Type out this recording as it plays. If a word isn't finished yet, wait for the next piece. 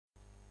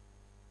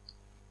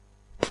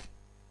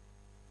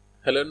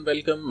Hello and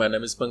welcome. My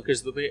name is Pankaj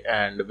Dubey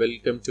and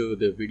welcome to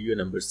the video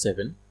number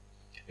 7.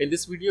 In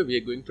this video, we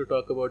are going to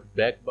talk about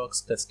black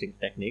box testing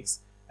techniques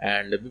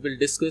and we will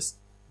discuss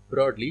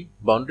broadly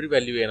boundary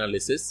value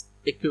analysis,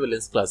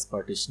 equivalence class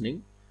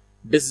partitioning,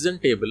 decision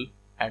table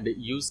and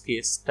use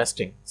case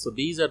testing. So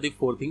these are the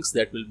 4 things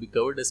that will be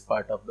covered as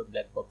part of the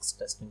black box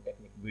testing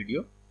technique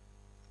video.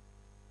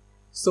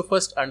 So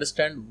first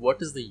understand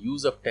what is the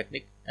use of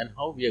technique and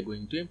how we are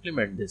going to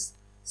implement this.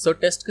 So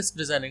test case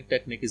designing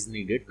technique is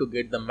needed to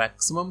get the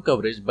maximum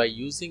coverage by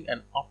using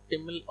an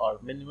optimal or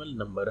minimal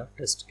number of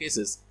test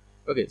cases.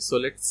 Okay, so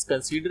let's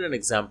consider an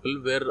example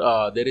where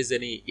there is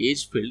any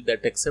age field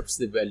that accepts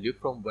the value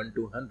from 1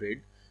 to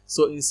 100.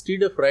 So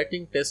instead of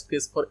writing test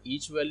case for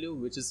each value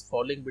which is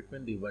falling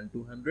between the 1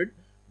 to 100,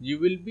 you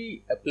will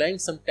be applying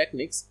some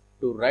techniques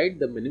to write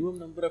the minimum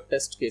number of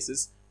test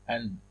cases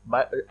and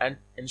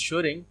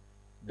ensuring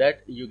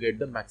that you get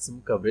the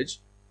maximum coverage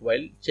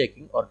while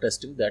checking or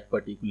testing that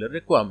particular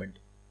requirement.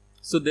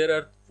 So there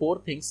are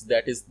 4 things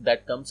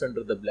that comes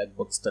under the black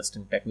box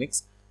testing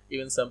techniques.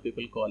 Even some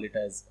people call it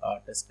as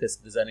test case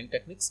designing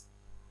techniques.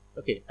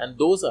 Okay, and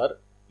those are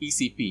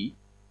ECP,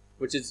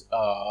 which is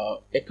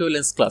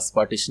equivalence class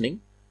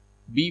partitioning,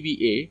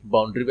 BVA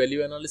boundary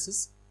value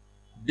analysis,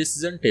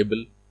 decision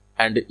table,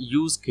 and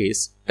use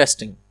case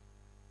testing.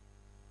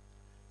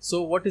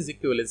 So what is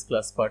equivalence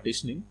class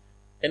partitioning?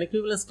 An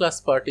equivalence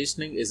class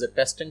partitioning is a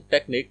testing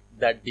technique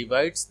that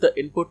divides the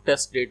input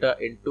test data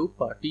into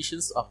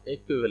partitions of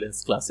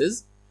equivalence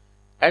classes,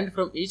 and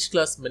from each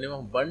class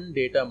minimum 1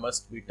 data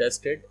must be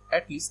tested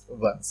at least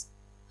once.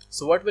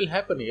 So what will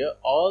happen here?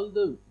 All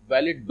the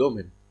valid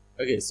domain.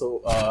 Okay,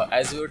 so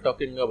as we were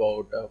talking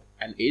about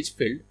an age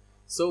field,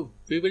 so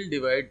we will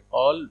divide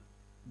all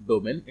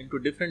domain into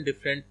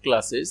different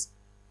classes.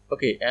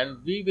 Okay,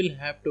 and we will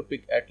have to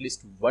pick at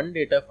least 1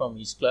 data from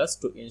each class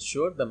to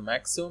ensure the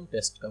maximum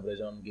test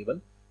coverage on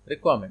given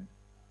requirement.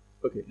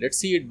 Okay, let's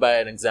see it by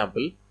an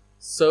example.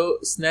 So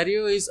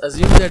scenario is,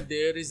 assume that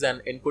there is an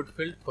input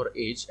field for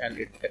age and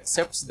it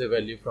accepts the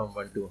value from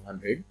 1 to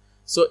 100.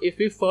 So if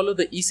we follow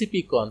the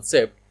ECP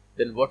concept,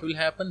 then what will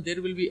happen?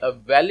 There will be a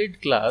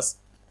valid class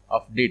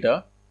of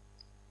data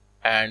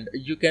and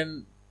you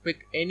can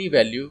pick any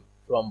value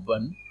from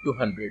 1 to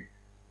 100.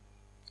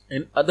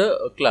 In other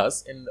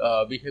class,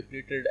 we have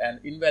created an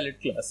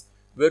invalid class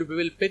where we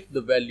will pick the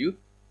value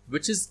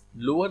which is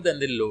lower than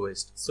the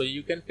lowest. So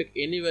you can pick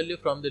any value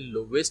from the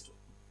lowest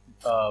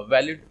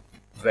valid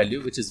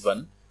value, which is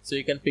 1. So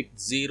you can pick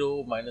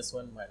 0,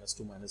 -1,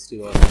 -2,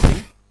 -3 or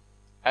something.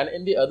 And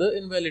in the other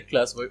invalid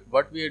class,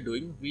 what we are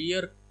doing, we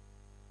are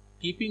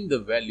keeping the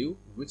value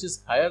which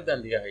is higher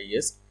than the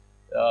highest.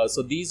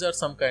 So these are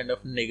some kind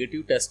of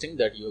negative testing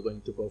that you are going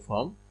to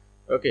perform.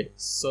 Okay,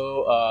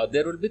 so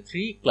there will be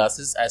 3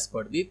 classes as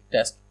per the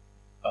test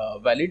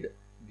valid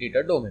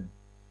data domain.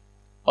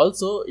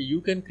 Also, you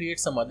can create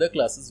some other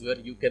classes where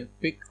you can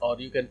pick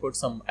or you can put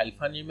some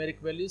alphanumeric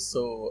values.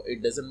 So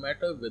it doesn't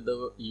matter whether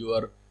you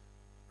are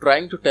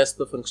trying to test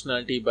the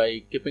functionality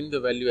by keeping the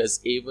value as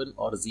A1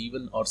 or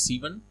Z1 or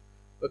C1.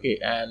 Okay,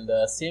 and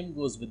same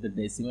goes with the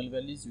decimal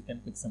values. You can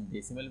pick some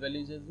decimal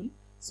values as well.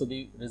 So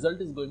the result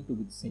is going to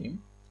be the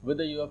same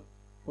whether you are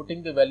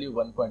putting the value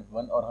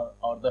 1.1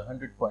 or the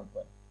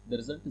 100.1, the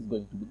result is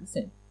going to be the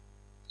same.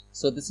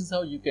 So this is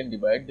how you can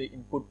divide the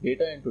input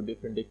data into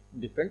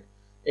different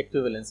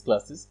equivalence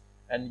classes,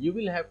 and you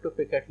will have to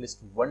pick at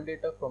least 1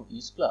 data from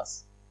each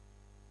class.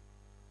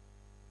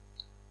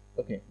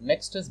 Okay,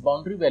 next is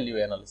boundary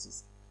value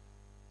analysis.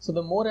 So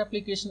the more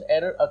application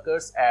error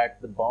occurs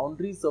at the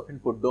boundaries of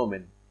input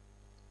domain.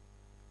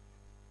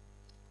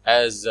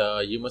 As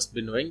you must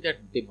be knowing that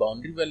the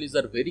boundary values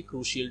are very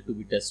crucial to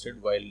be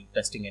tested while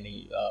testing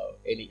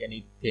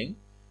anything,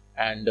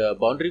 and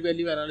boundary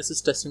value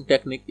analysis testing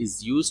technique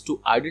is used to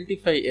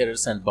identify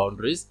errors and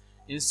boundaries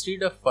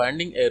instead of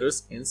finding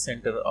errors in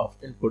center of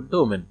input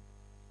domain.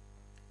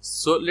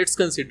 So let's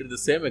consider the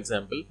same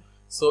example.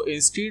 So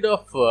instead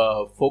of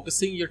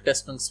focusing your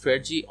testing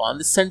strategy on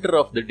the center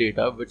of the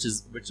data, which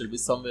will be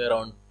somewhere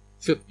around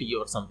 50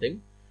 or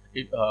something,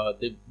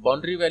 the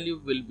boundary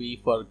value will be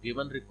for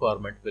given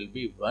requirement will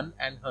be 1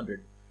 and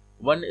 100.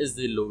 1 is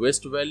the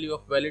lowest value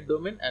of valid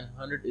domain and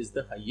 100 is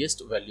the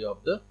highest value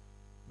of the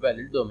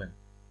valid domain.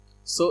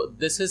 So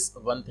this is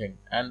one thing,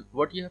 and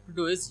what you have to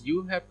do is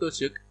you have to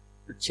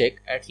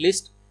check at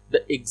least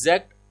the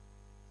exact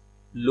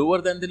lower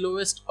than the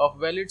lowest of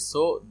valid.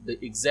 So the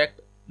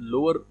exact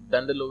lower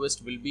than the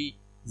lowest will be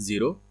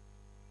 0,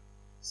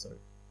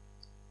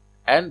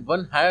 and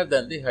 1 higher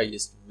than the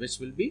highest, which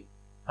will be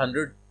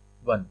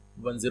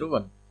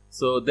 101.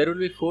 So there will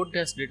be 4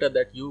 test data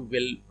that you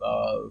will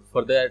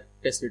for that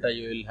test data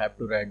you will have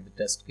to write the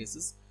test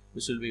cases,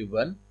 which will be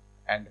 1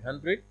 and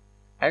 100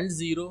 and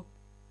 0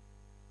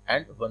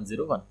 and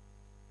 101.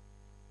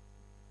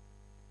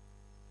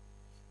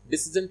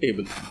 Decision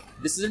table.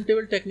 Decision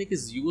table technique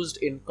is used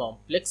in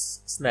complex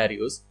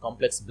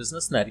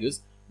business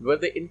scenarios where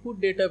the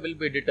input data will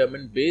be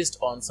determined based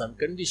on some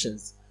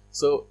conditions.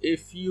 So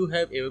if you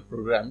have ever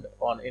programmed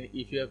on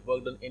if you have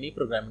worked on any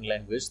programming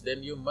language,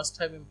 then you must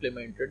have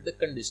implemented the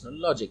conditional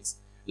logics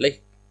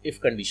like if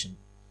condition.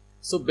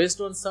 So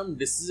based on some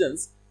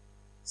decisions,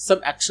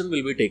 some action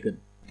will be taken.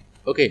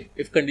 Okay,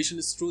 if condition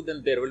is true,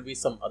 then there will be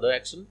some other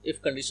action.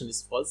 If condition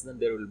is false, then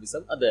there will be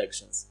some other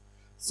actions.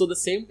 So the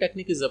same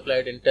technique is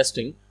applied in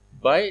testing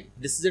by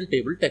decision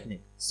table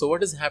technique. So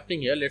what is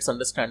happening here? Let's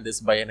understand this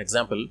by an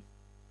example.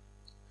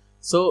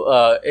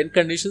 So in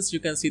conditions, you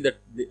can see that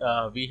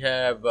we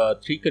have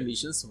 3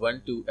 conditions,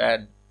 1, 2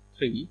 and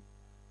 3,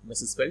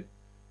 misspelled,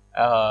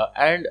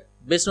 and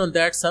based on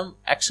that some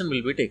action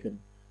will be taken.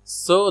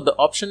 So the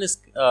option is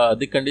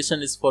the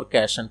condition is for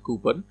cash and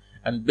coupon,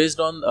 and based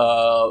on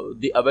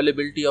the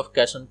availability of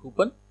cash and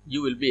coupon,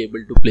 you will be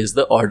able to place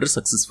the order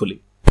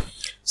successfully.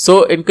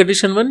 So in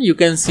condition 1, you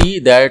can see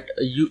that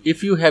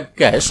if you have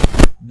cash,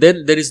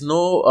 then there is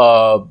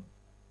no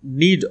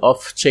need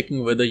of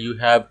checking whether you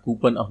have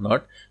coupon or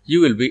not.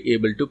 You will be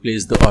able to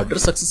place the order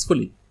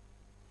successfully.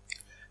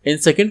 In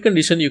second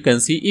condition, you can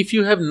see if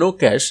you have no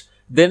cash,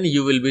 then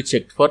you will be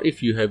checked for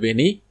if you have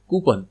any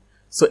coupon.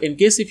 So in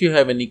case if you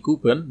have any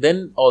coupon,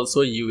 then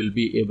also you will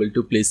be able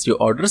to place your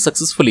order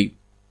successfully.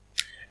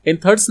 In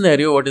third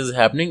scenario, what is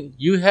happening?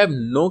 You have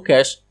no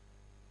cash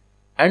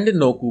and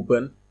no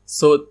coupon,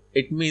 so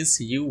it means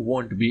you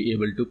won't be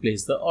able to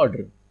place the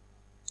order.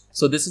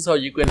 So this is how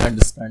you can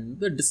understand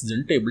the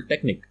decision table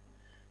technique.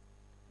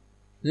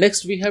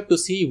 Next, we have to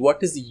see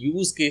what is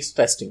use case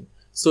testing.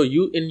 So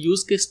in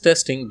use case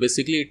testing,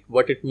 basically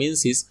what it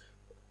means is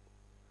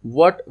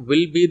what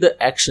will be the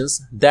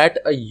actions that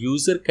a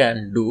user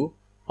can do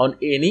on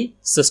any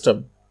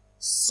system.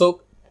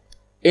 So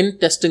in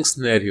testing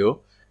scenario,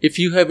 if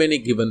you have any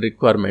given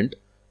requirement,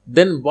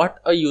 then what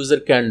a user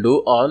can do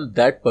on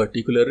that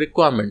particular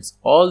requirements,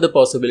 all the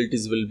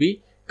possibilities will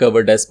be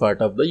covered as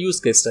part of the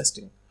use case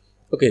testing.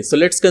 Okay, so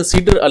let's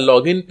consider a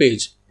login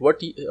page.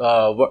 What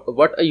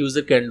a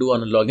user can do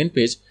on a login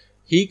page,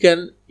 he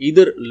can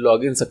either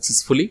log in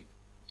successfully.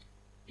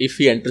 If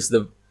he enters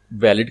the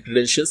valid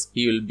credentials,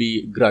 he will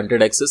be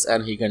granted access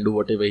and he can do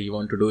whatever he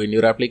want to do in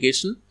your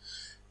application.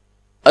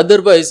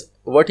 Otherwise,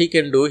 what he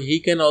can do, he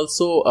can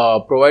also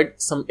provide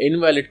some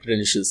invalid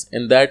credentials.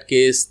 In that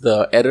case,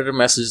 the error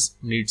message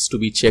needs to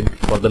be checked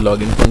for the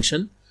login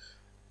function.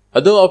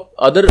 What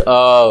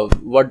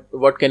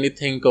can you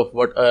think of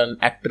what an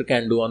actor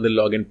can do on the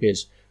login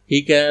page?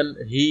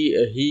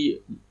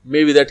 He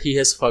maybe that he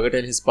has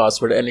forgotten his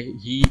password and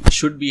he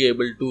should be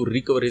able to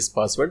recover his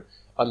password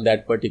on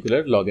that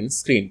particular login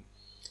screen.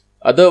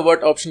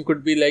 What option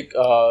could be like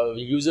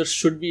user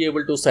should be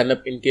able to sign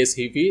up in case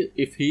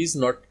if he is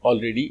not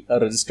already a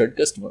registered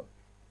customer.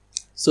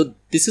 So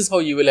this is how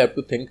you will have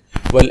to think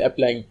while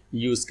applying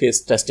use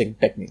case testing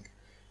technique.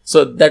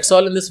 So that's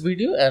all in this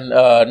video, and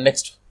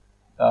next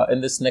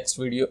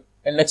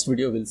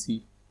video we'll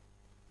see